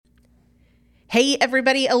Hey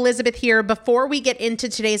everybody, Elizabeth here. Before we get into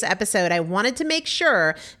today's episode, I wanted to make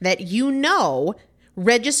sure that you know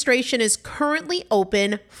registration is currently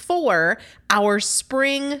open for our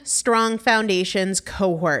Spring Strong Foundations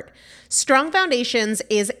cohort. Strong Foundations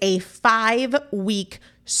is a 5-week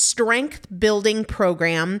strength building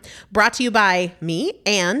program brought to you by me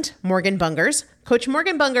and Morgan Bungers. Coach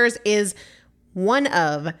Morgan Bungers is one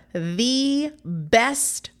of the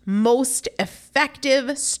best, most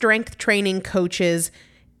effective strength training coaches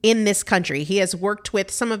in this country. He has worked with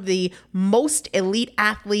some of the most elite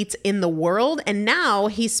athletes in the world, and now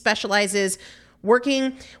he specializes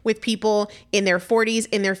working with people in their 40s,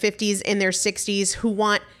 in their 50s, in their 60s who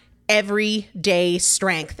want everyday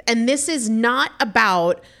strength. And this is not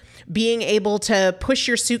about being able to push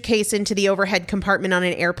your suitcase into the overhead compartment on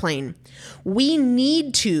an airplane. We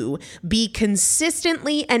need to be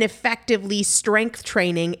consistently and effectively strength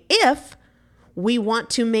training if we want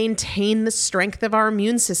to maintain the strength of our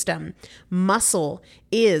immune system. Muscle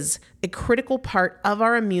is a critical part of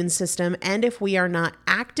our immune system, and if we are not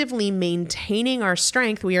actively maintaining our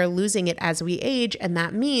strength, we are losing it as we age, and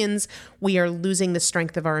that means we are losing the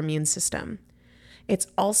strength of our immune system. It's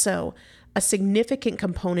also a significant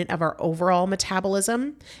component of our overall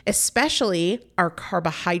metabolism, especially our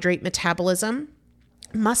carbohydrate metabolism.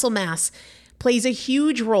 Muscle mass plays a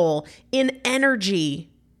huge role in energy,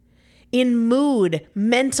 in mood,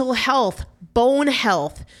 mental health, bone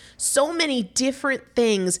health, so many different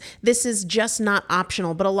things. This is just not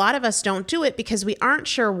optional, but a lot of us don't do it because we aren't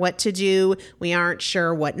sure what to do. We aren't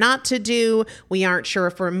sure what not to do. We aren't sure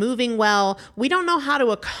if we're moving well. We don't know how to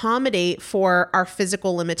accommodate for our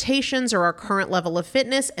physical limitations or our current level of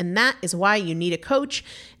fitness, and that is why you need a coach,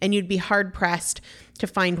 and you'd be hard-pressed to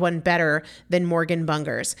find one better than Morgan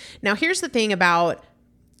Bungers. Now, here's the thing about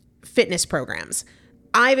fitness programs.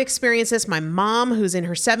 I've experienced this. My mom, who's in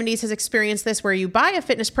her 70s, has experienced this, where you buy a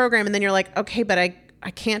fitness program and then you're like, okay, but I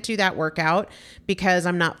can't do that workout because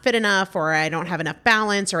I'm not fit enough, or I don't have enough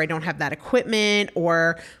balance, or I don't have that equipment,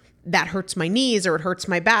 or that hurts my knees, or it hurts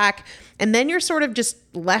my back. And then you're sort of just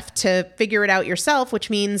left to figure it out yourself, which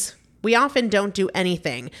means we often don't do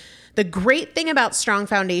anything. The great thing about Strong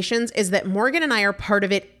Foundations is that Morgan and I are part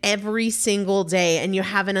of it every single day, and you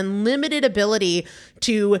have an unlimited ability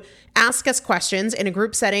to ask us questions in a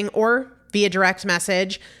group setting or via direct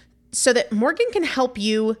message so that Morgan can help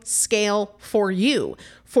you scale for you,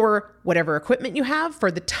 for whatever equipment you have, for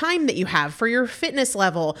the time that you have, for your fitness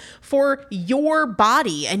level, for your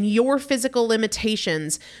body and your physical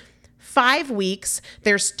limitations. 5 weeks,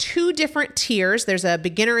 there's 2 different tiers. There's a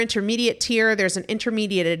beginner intermediate tier. There's an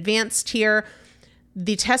intermediate advanced tier.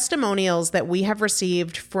 The testimonials that we have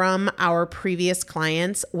received from our previous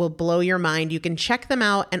clients will blow your mind. You can check them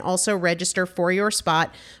out and also register for your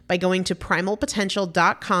spot by going to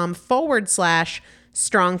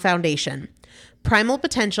primalpotential.com/strong foundation.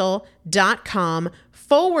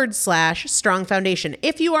 primalpotential.com/strong foundation.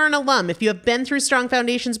 If you are an alum, if you have been through Strong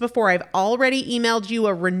Foundations before, I've already emailed you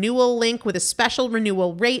a renewal link with a special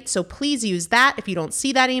renewal rate, so please use that. If you don't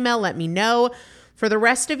see that email, let me know. For the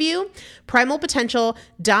rest of you,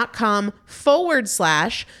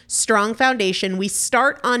 primalpotential.com/strong foundation. We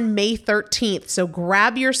start on May 13th, so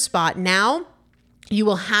grab your spot now. You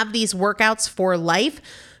will have these workouts for life.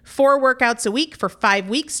 4 workouts a week for 5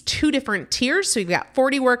 weeks, 2 different tiers. So you've got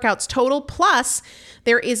 40 workouts total. Plus,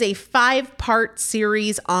 there is a 5-part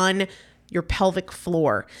series on your pelvic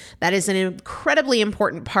floor. That is an incredibly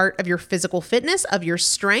important part of your physical fitness, of your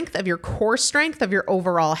strength, of your core strength, of your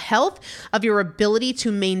overall health, of your ability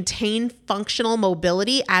to maintain functional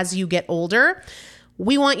mobility as you get older.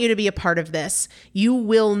 We want you to be a part of this. You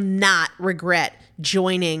will not regret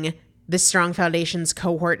joining the Strong Foundations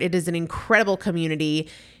cohort. It is an incredible community.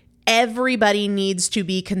 Everybody needs to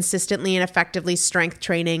be consistently and effectively strength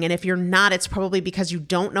training. And if you're not, it's probably because you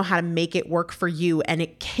don't know how to make it work for you. And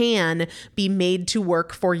it can be made to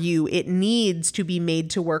work for you. It needs to be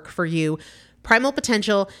made to work for you.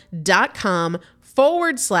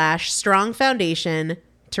 primalpotential.com/strong foundation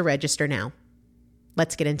to register now.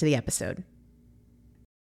 Let's get into the episode.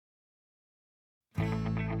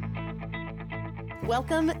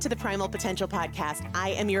 Welcome to the Primal Potential Podcast.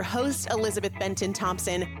 I am your host, Elizabeth Benton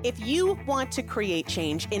Thompson. If you want to create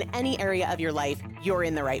change in any area of your life, you're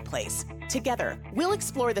in the right place. Together, we'll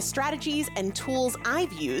explore the strategies and tools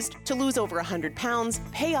I've used to lose over 100 pounds,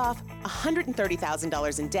 pay off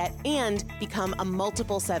 $130,000 in debt, and become a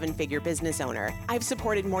multiple seven-figure business owner. I've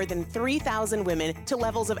supported more than 3,000 women to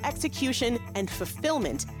levels of execution and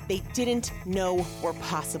fulfillment they didn't know were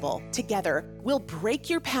possible. Together, we'll break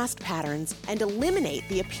your past patterns and eliminate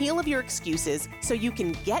the appeal of your excuses so you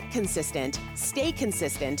can get consistent, stay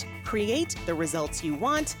consistent, create the results you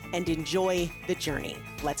want, and enjoy the journey.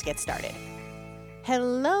 Let's get started.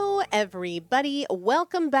 Hello, everybody.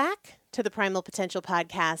 Welcome back to the Primal Potential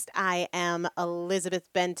Podcast. I am Elizabeth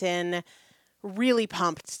Benton. Really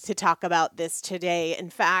pumped to talk about this today.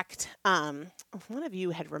 In fact, one of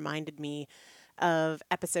you had reminded me of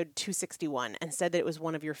episode 261 and said that it was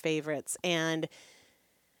one of your favorites. And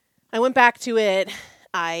I went back to it.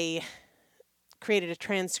 I created a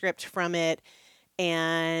transcript from it.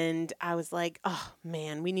 And I was like, oh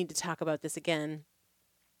man, we need to talk about this again.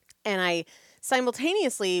 And I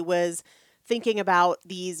simultaneously was thinking about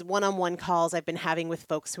these one-on-one calls I've been having with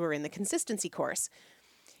folks who are in the consistency course.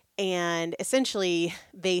 And essentially,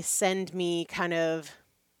 they send me kind of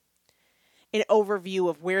an overview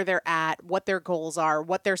of where they're at, what their goals are,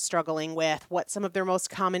 what they're struggling with, what some of their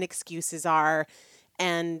most common excuses are,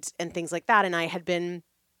 and things like that. And I had been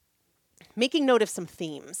making note of some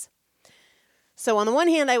themes. So on the one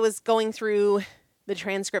hand, I was going through the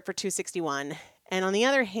transcript for 261. And on the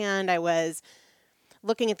other hand, I was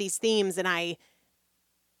looking at these themes and I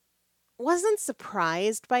wasn't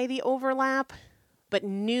surprised by the overlap, but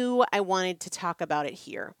knew I wanted to talk about it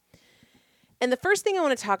here. And the first thing I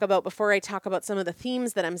want to talk about before I talk about some of the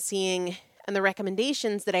themes that I'm seeing and the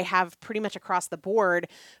recommendations that I have pretty much across the board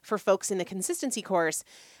for folks in the consistency course,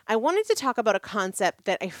 I wanted to talk about a concept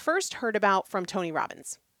that I first heard about from Tony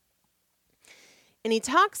Robbins. And he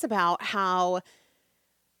talks about how,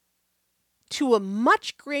 to a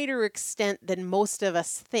much greater extent than most of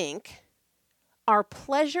us think, our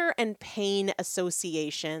pleasure and pain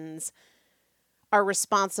associations are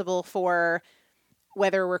responsible for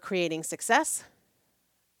whether we're creating success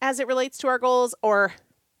as it relates to our goals or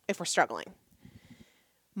if we're struggling.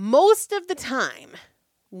 Most of the time,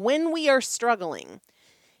 when we are struggling,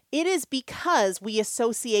 it is because we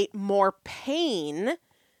associate more pain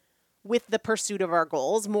with the pursuit of our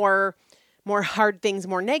goals, more hard things,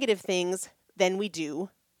 more negative things than we do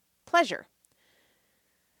pleasure.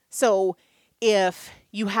 So if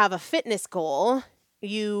you have a fitness goal,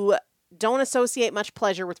 you don't associate much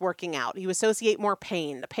pleasure with working out. You associate more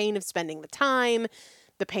pain, the pain of spending the time,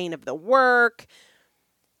 the pain of the work,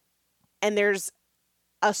 and there's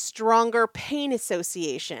a stronger pain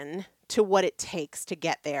association to what it takes to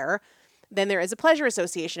get there than there is a pleasure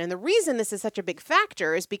association. And the reason this is such a big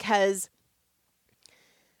factor is because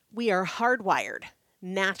we are hardwired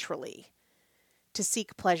naturally to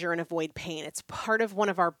seek pleasure and avoid pain. It's part of one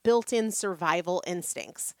of our built-in survival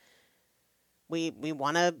instincts. We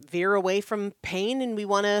want to veer away from pain and we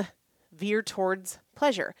want to veer towards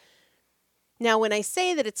pleasure. Now, when I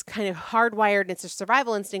say that it's kind of hardwired and it's a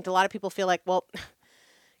survival instinct, a lot of people feel like, well,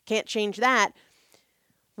 can't change that.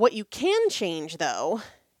 What you can change, though,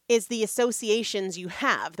 is the associations you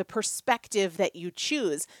have, the perspective that you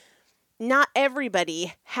choose. Not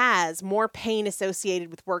everybody has more pain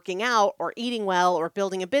associated with working out or eating well or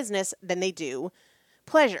building a business than they do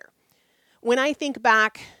pleasure. When I think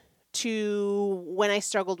back to when I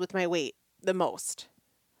struggled with my weight the most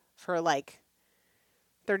for like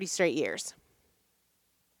 30 straight years,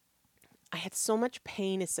 I had so much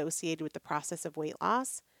pain associated with the process of weight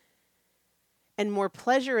loss and more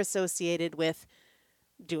pleasure associated with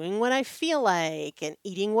doing what I feel like and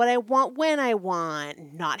eating what I want when I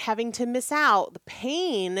want, not having to miss out. The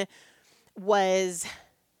pain was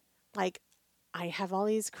like, I have all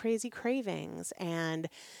these crazy cravings and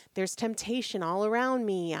there's temptation all around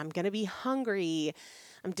me. I'm going to be hungry.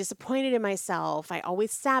 I'm disappointed in myself. I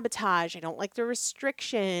always sabotage. I don't like the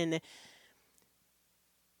restriction.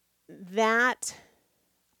 That,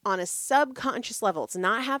 on a subconscious level, it's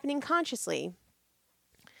not happening consciously,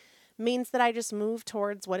 means that I just move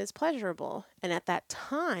towards what is pleasurable. And at that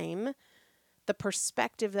time, the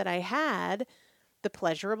perspective that I had, the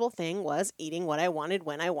pleasurable thing was eating what I wanted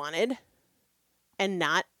when I wanted and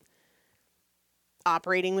not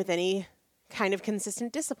operating with any kind of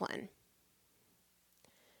consistent discipline.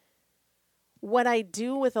 What I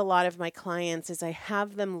do with a lot of my clients is I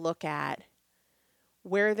have them look at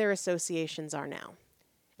where their associations are now.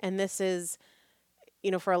 And this is,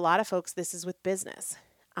 for a lot of folks, this is with business.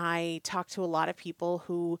 I talk to a lot of people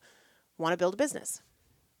who want to build a business,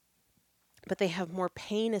 but they have more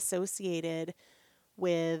pain associated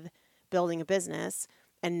with building a business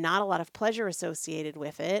and not a lot of pleasure associated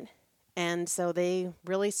with it. And so they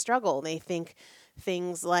really struggle. They think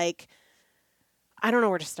things like, I don't know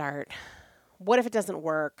where to start. What if it doesn't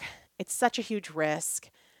work? It's such a huge risk.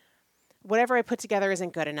 Whatever I put together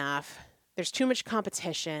isn't good enough. There's too much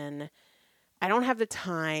competition. I don't have the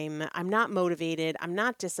time. I'm not motivated. I'm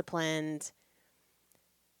not disciplined.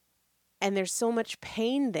 And there's so much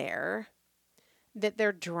pain there that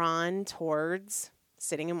they're drawn towards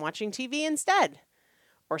sitting and watching TV instead,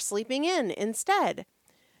 or sleeping in instead.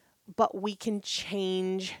 But we can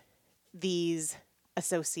change these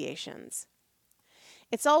associations.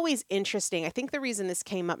 It's always interesting. I think the reason this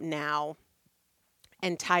came up now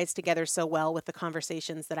and ties together so well with the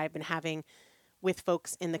conversations that I've been having with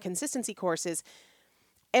folks in the consistency courses,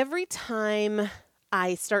 every time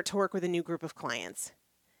I start to work with a new group of clients,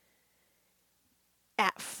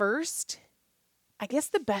 at first, I guess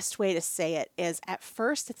the best way to say it is at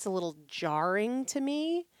first it's a little jarring to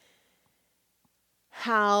me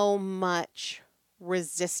how much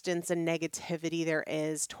resistance and negativity there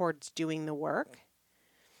is towards doing the work.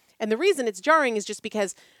 And the reason it's jarring is just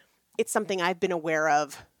because it's something I've been aware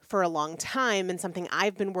of for a long time and something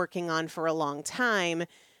I've been working on for a long time.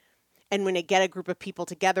 And when I get a group of people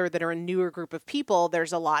together that are a newer group of people,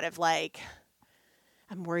 there's a lot of like,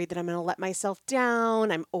 I'm worried that I'm going to let myself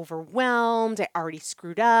down. I'm overwhelmed. I already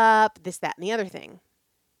screwed up, this, that, and the other thing.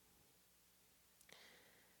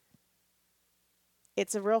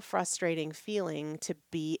 It's a real frustrating feeling to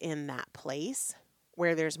be in that place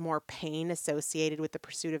where there's more pain associated with the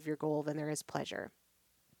pursuit of your goal than there is pleasure.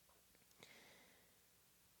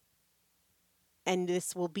 And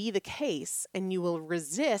this will be the case, and you will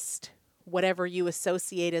resist whatever you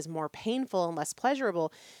associate as more painful and less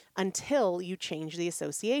pleasurable until you change the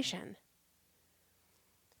association.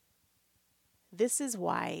 This is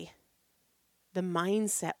why the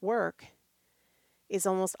mindset work is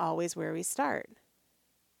almost always where we start.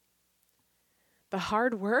 The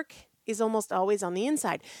hard work is almost always on the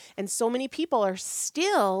inside. And so many people are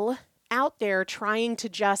still out there trying to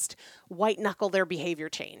just white knuckle their behavior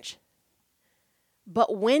change.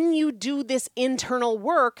 But when you do this internal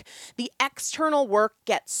work, the external work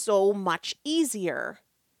gets so much easier.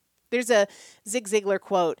 There's a Zig Ziglar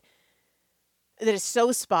quote that is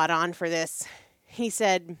so spot on for this. He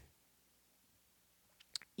said,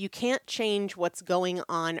 "You can't change what's going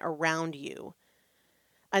on around you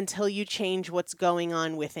until you change what's going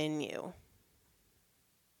on within you."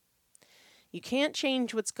 You can't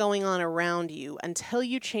change what's going on around you until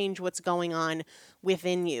you change what's going on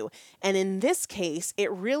within you. And in this case,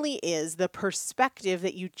 it really is the perspective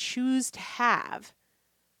that you choose to have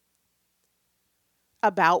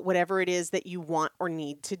about whatever it is that you want or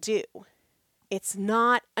need to do. It's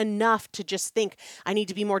not enough to just think, I need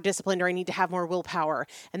to be more disciplined or I need to have more willpower,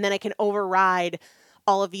 and then I can override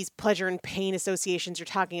all of these pleasure and pain associations you're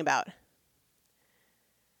talking about.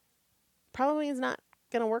 Probably is not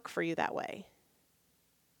going to work for you that way.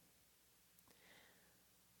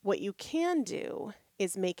 What you can do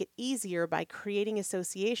is make it easier by creating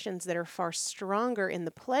associations that are far stronger in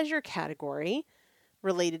the pleasure category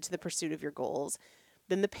related to the pursuit of your goals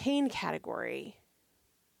than the pain category.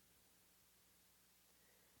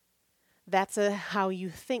 That's a how you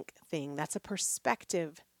think thing. That's a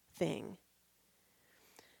perspective thing.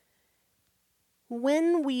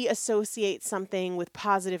 When we associate something with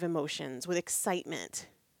positive emotions, with excitement,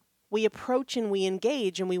 we approach and we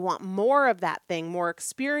engage and we want more of that thing, more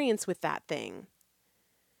experience with that thing.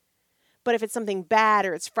 But if it's something bad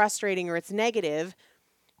or it's frustrating or it's negative,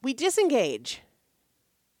 we disengage,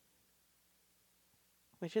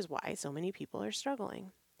 which is why so many people are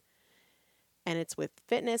struggling. And it's with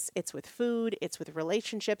fitness, it's with food, it's with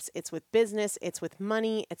relationships, it's with business, it's with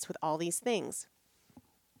money, it's with all these things.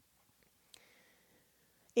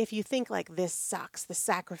 If you think like this sucks, the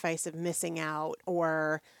sacrifice of missing out,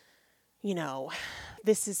 or,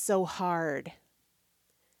 this is so hard,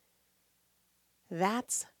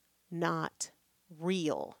 that's not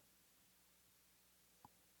real.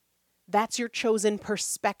 That's your chosen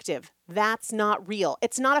perspective. That's not real.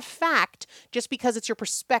 It's not a fact just because it's your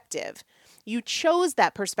perspective. You chose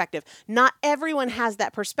that perspective. Not everyone has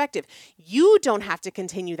that perspective. You don't have to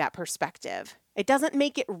continue that perspective. It doesn't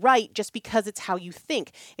make it right just because it's how you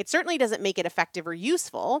think. It certainly doesn't make it effective or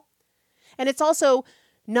useful. And it's also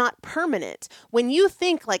not permanent. When you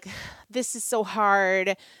think like, this is so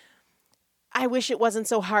hard, I wish it wasn't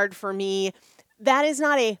so hard for me, that is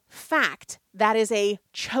not a fact. That is a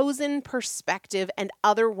chosen perspective, and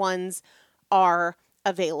other ones are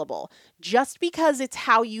available. Just because it's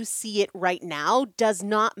how you see it right now does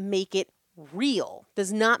not make it real,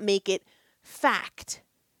 does not make it fact.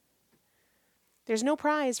 There's no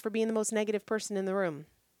prize for being the most negative person in the room.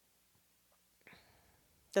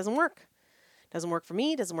 Doesn't work. Doesn't work for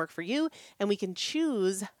me, doesn't work for you, and we can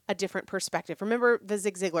choose a different perspective. Remember the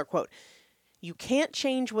Zig Ziglar quote, you can't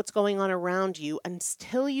change what's going on around you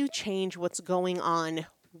until you change what's going on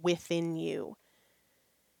within you.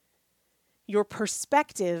 Your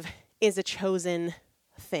perspective is a chosen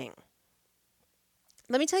thing.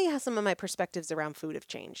 Let me tell you how some of my perspectives around food have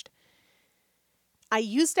changed. I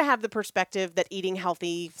used to have the perspective that eating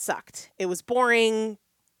healthy sucked. It was boring.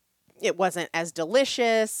 It wasn't as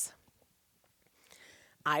delicious.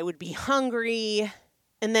 I would be hungry.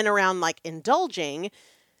 And then around like indulging,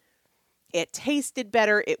 it tasted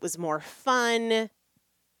better. It was more fun.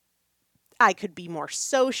 I could be more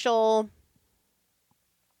social.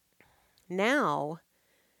 Now,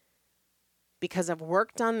 because I've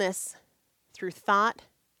worked on this through thought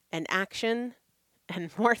and action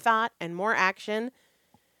and more thought and more action,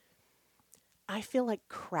 I feel like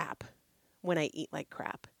crap when I eat like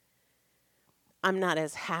crap. I'm not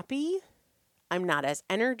as happy. I'm not as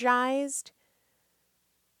energized.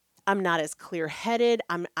 I'm not as clear-headed.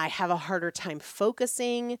 I have a harder time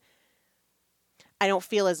focusing. I don't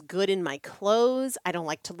feel as good in my clothes. I don't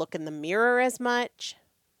like to look in the mirror as much.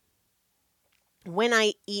 When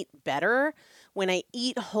I eat better, when I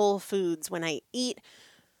eat whole foods, when I eat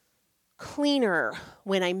cleaner,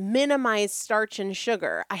 when I minimize starch and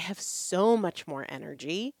sugar, I have so much more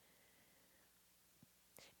energy.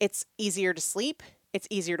 It's easier to sleep. It's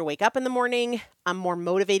easier to wake up in the morning. I'm more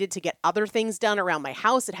motivated to get other things done around my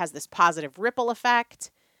house. It has this positive ripple effect.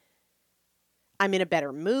 I'm in a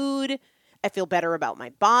better mood. I feel better about my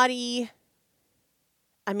body.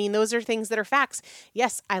 I mean, those are things that are facts.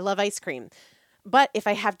 Yes, I love ice cream. But if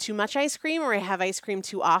I have too much ice cream or I have ice cream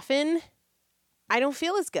too often, I don't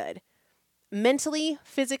feel as good. Mentally,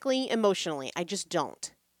 physically, emotionally, I just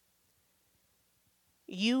don't.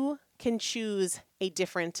 You can choose a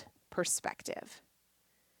different perspective.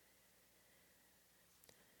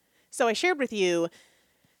 So I shared with you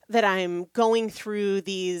that I'm going through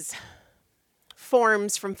these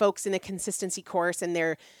forms from folks in the consistency course, and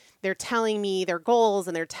they're telling me their goals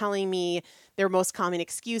and they're telling me their most common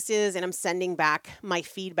excuses, and I'm sending back my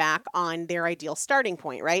feedback on their ideal starting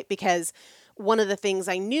point, right? Because one of the things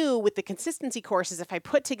I knew with the consistency course is if I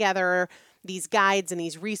put together these guides and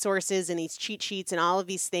these resources and these cheat sheets and all of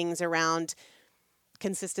these things around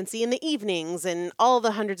consistency in the evenings and all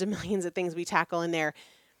the hundreds of millions of things we tackle in there,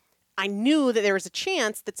 I knew that there was a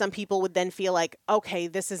chance that some people would then feel like, okay,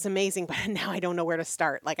 this is amazing, but now I don't know where to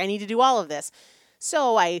start. Like, I need to do all of this.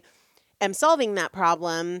 So I am solving that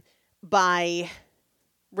problem by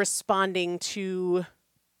responding to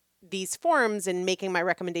these forms and making my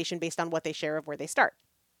recommendation based on what they share of where they start.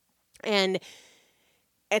 And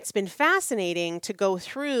it's been fascinating to go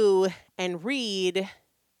through and read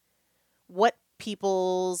what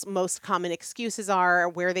people's most common excuses are,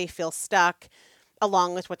 where they feel stuck,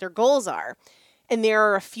 along with what their goals are. And there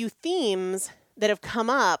are a few themes that have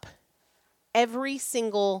come up. Every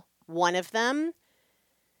single one of them,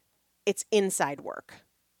 it's inside work.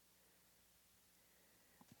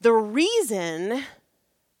 The reason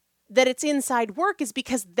that it's inside work is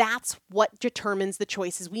because that's what determines the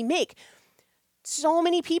choices we make. So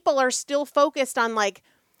many people are still focused on like,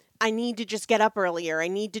 I need to just get up earlier. I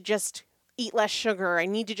need to just eat less sugar. I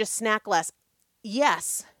need to just snack less.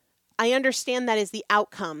 Yes, I understand that is the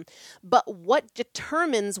outcome. But what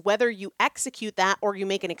determines whether you execute that or you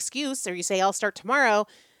make an excuse or you say, I'll start tomorrow,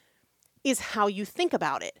 is how you think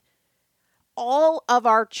about it. All of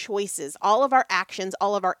our choices, all of our actions,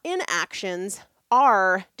 all of our inactions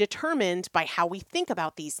are determined by how we think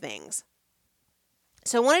about these things.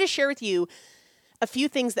 So I wanted to share with you a few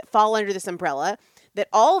things that fall under this umbrella that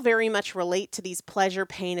all very much relate to these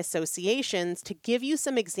pleasure-pain associations to give you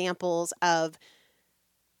some examples of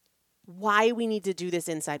why we need to do this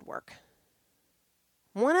inside work.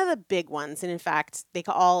 One of the big ones, and in fact, they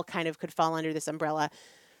all kind of could fall under this umbrella,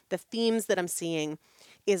 the themes that I'm seeing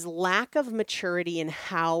is lack of maturity in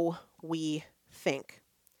how we think.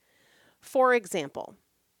 For example,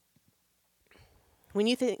 when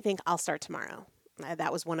you think I'll start tomorrow,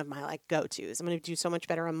 that was one of my go-tos. I'm going to do so much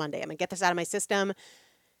better on Monday. I'm going to get this out of my system,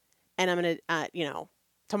 and I'm going to,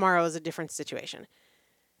 tomorrow is a different situation.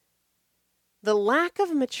 The lack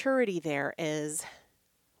of maturity there is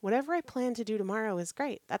whatever I plan to do tomorrow is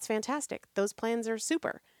great. That's fantastic. Those plans are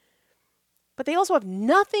super. But they also have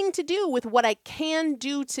nothing to do with what I can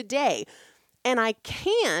do today. And I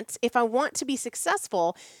can't, if I want to be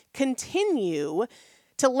successful, continue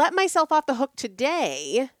to let myself off the hook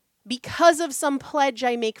today because of some pledge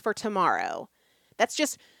I make for tomorrow.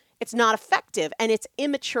 It's not effective, and it's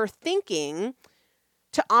immature thinking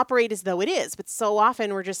to operate as though it is. But so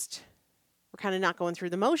often we're just We're kind of not going through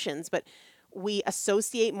the motions, but we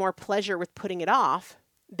associate more pleasure with putting it off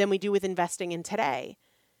than we do with investing in today.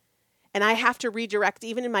 And I have to redirect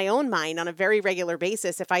even in my own mind on a very regular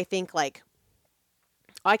basis if I think like,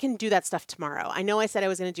 oh, I can do that stuff tomorrow. I know I said I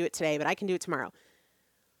was going to do it today, but I can do it tomorrow.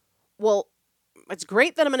 Well, it's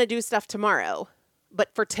great that I'm going to do stuff tomorrow,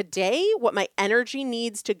 but for today, what my energy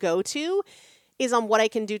needs to go to is on what I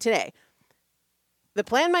can do today. The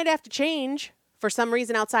plan might have to change for some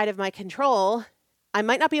reason outside of my control. I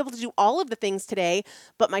might not be able to do all of the things today,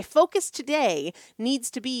 but my focus today needs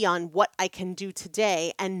to be on what I can do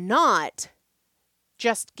today and not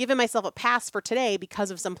just giving myself a pass for today because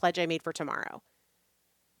of some pledge I made for tomorrow.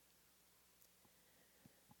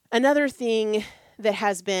 Another thing that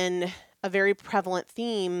has been a very prevalent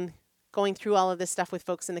theme going through all of this stuff with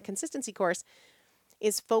folks in the consistency course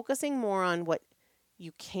is focusing more on what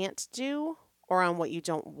you can't do or on what you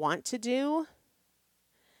don't want to do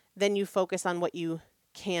than you focus on what you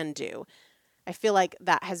can do. I feel like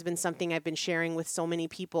that has been something I've been sharing with so many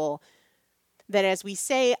people that as we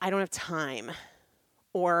say, I don't have time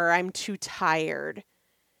or I'm too tired,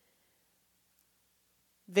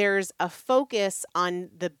 there's a focus on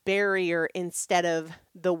the barrier instead of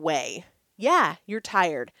the way. Yeah, you're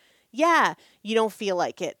tired. Yeah, you don't feel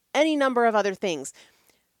like it. Any number of other things.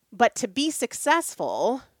 But to be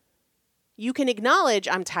successful, you can acknowledge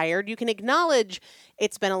I'm tired. You can acknowledge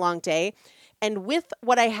it's been a long day. And with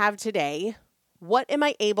what I have today, what am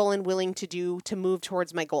I able and willing to do to move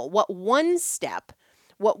towards my goal? What one step,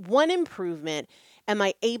 what one improvement am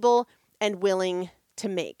I able and willing to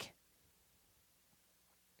make?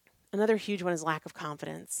 Another huge one is lack of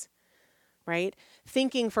confidence, right?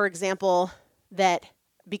 Thinking, for example, that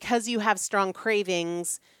because you have strong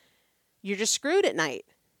cravings, you're just screwed at night.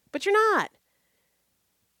 But you're not.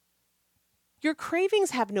 Your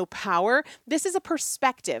cravings have no power. This is a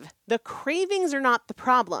perspective. The cravings are not the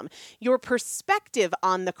problem. Your perspective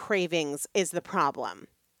on the cravings is the problem.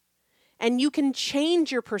 And you can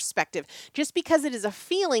change your perspective. Just because it is a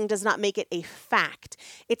feeling does not make it a fact.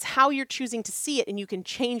 It's how you're choosing to see it, and you can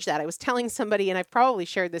change that. I was telling somebody, and I've probably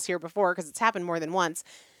shared this here before because it's happened more than once,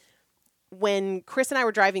 when Chris and I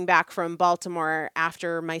were driving back from Baltimore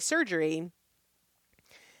after my surgery,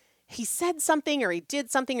 he said something or he did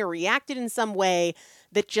something or reacted in some way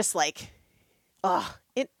that just like,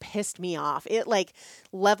 it pissed me off. It like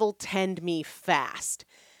level 10'd me fast.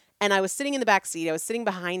 And I was sitting in the back seat. I was sitting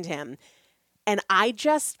behind him. And I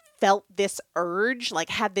just felt this urge, like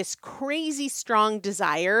had this crazy strong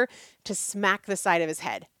desire to smack the side of his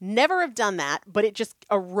head. Never have done that, but it just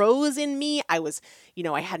arose in me. I was,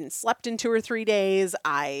 I hadn't slept in 2 or 3 days.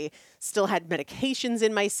 I still had medications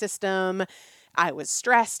in my system. I was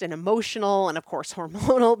stressed and emotional and, of course,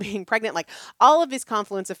 hormonal, being pregnant, like all of these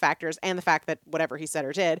confluence of factors and the fact that whatever he said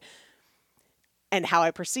or did and how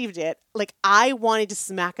I perceived it, like I wanted to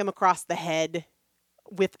smack him across the head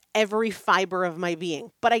with every fiber of my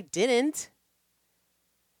being, but I didn't.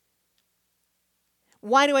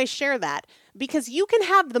 Why do I share that? Because you can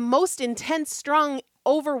have the most intense, strong,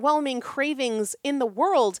 overwhelming cravings in the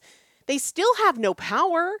world. They still have no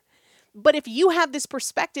power. But if you have this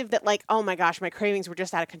perspective that like, oh my gosh, my cravings were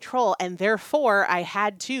just out of control and therefore I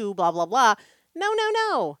had to blah, blah, blah.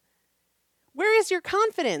 No. Where is your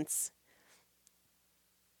confidence?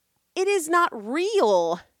 It is not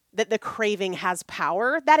real that the craving has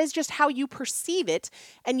power. That is just how you perceive it,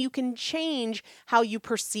 and you can change how you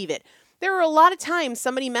perceive it. There are a lot of times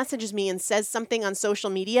somebody messages me and says something on social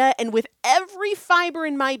media, and with every fiber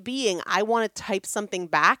in my being, I want to type something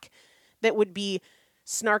back that would be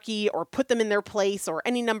snarky or put them in their place or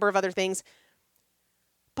any number of other things.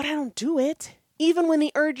 But I don't do it, even when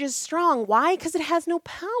the urge is strong. Why? Because it has no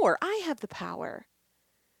power. I have the power.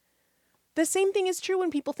 The same thing is true when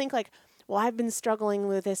people think like, well, I've been struggling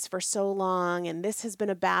with this for so long and this has been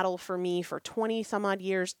a battle for me for 20 some odd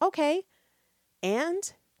years. Okay.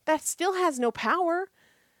 And that still has no power.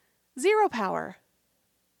 Zero power.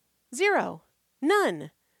 Zero.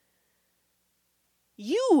 None.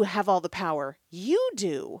 You have all the power. You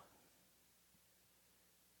do.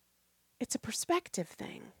 It's a perspective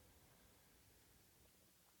thing.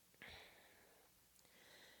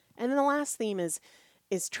 And then the last theme is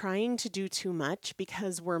trying to do too much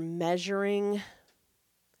because we're measuring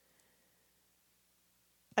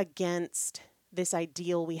against this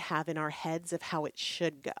ideal we have in our heads of how it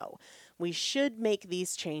should go. We should make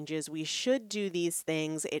these changes. We should do these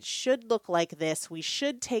things. It should look like this. We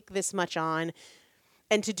should take this much on.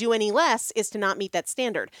 And to do any less is to not meet that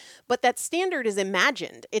standard. But that standard is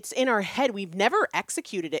imagined. It's in our head. We've never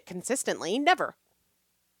executed it consistently. Never.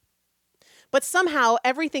 But somehow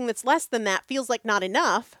everything that's less than that feels like not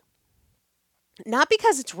enough. Not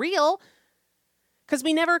because it's real, because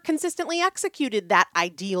we never consistently executed that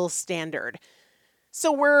ideal standard.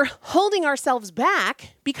 So we're holding ourselves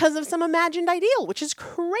back because of some imagined ideal, which is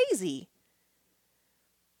crazy.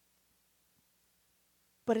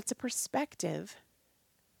 But it's a perspective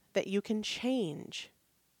that you can change.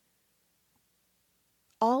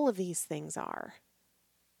 All of these things are.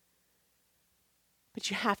 But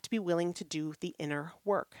you have to be willing to do the inner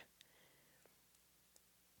work.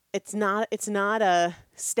 It's not a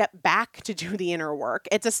step back to do the inner work.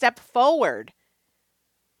 It's a step forward.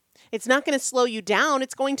 It's not going to slow you down.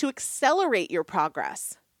 It's going to accelerate your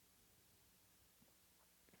progress.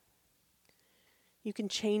 You can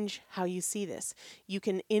change how you see this. You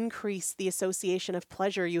can increase the association of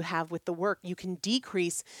pleasure you have with the work. You can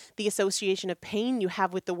decrease the association of pain you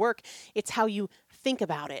have with the work. It's how you think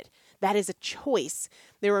about it. That is a choice.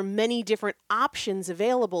 There are many different options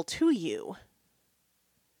available to you.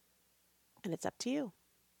 And it's up to you.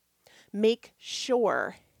 Make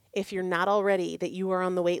sure, if you're not already, that you are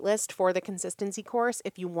on the wait list for the consistency course.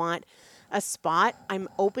 If you want a spot, I'm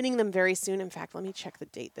opening them very soon. In fact, let me check the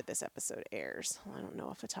date that this episode airs. I don't know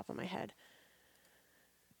off the top of my head.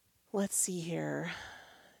 Let's see here.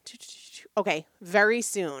 Okay, very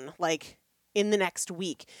soon, like in the next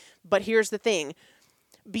week. But here's the thing.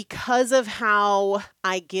 Because of how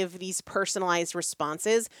I give these personalized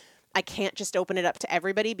responses, I can't just open it up to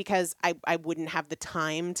everybody because I wouldn't have the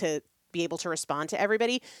time to be able to respond to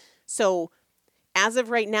everybody. So as of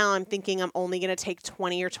right now, I'm thinking I'm only going to take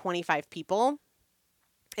 20 or 25 people.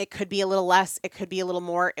 It could be a little less. It could be a little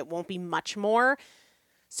more. It won't be much more.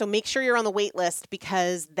 So make sure you're on the wait list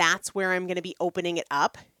because that's where I'm going to be opening it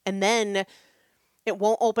up. And then it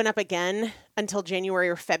won't open up again until January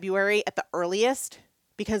or February at the earliest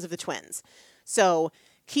because of the twins. So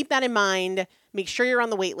keep that in mind. Make sure you're on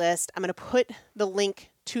the wait list. I'm going to put the link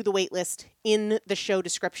to the wait list in the show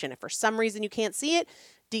description. If for some reason you can't see it,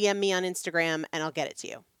 DM me on Instagram and I'll get it to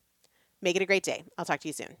you. Make it a great day. I'll talk to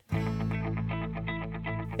you soon.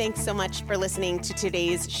 Thanks so much for listening to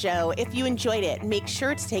today's show. If you enjoyed it, make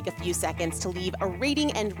sure to take a few seconds to leave a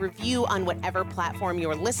rating and review on whatever platform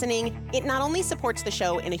you're listening. It not only supports the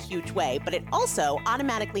show in a huge way, but it also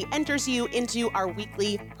automatically enters you into our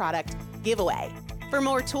weekly product giveaway. For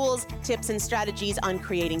more tools, tips, and strategies on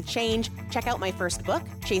creating change, check out my first book,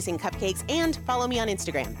 Chasing Cupcakes, and follow me on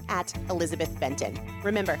Instagram @ElizabethBenton.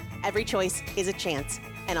 Remember, every choice is a chance,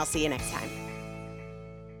 and I'll see you next time.